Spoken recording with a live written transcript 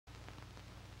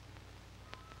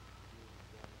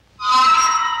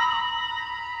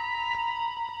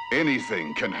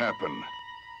Anything can happen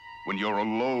when you're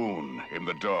alone in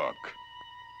the dark.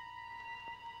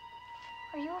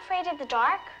 Are you afraid of the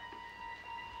dark?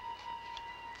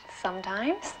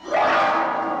 Sometimes.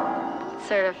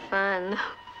 Sort of fun.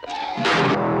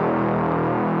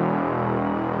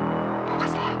 What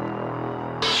was that?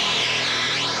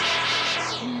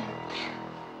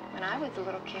 When I was a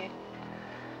little kid,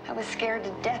 I was scared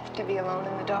to death to be alone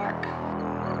in the dark.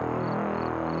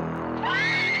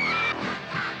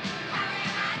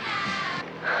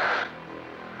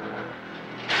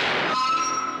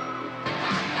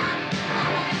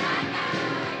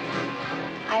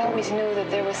 I always knew that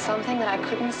there was something that I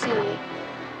couldn't see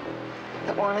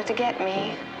that wanted to get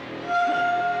me.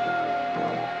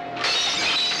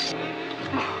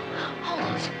 Hold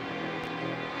on.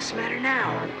 What's the matter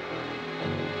now?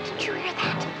 Did you hear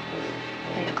that?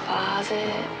 In the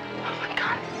closet. Oh, my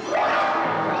God.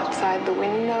 Or outside the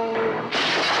window.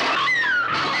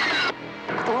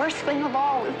 The worst thing of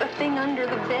all is the thing under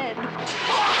the bed.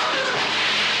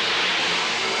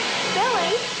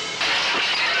 Billy?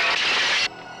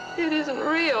 It isn't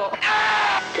real.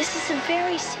 This is a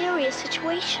very serious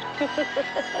situation. I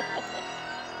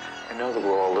know that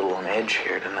we're all a little on edge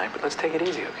here tonight, but let's take it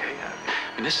easy, okay? I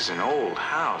mean, this is an old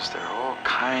house. There are all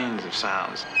kinds of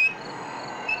sounds.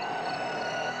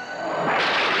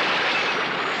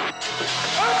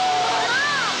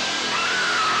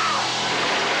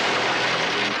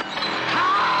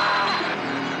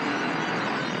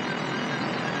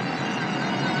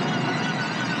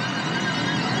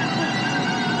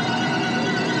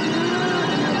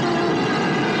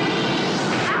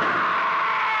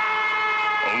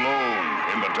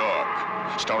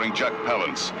 Starring Jack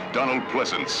Palance, Donald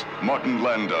Pleasance, Martin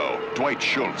Landau, Dwight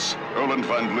Schultz, Erland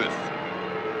Van Lith.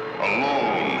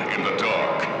 Alone in the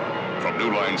Dark from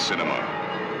New Line Cinema.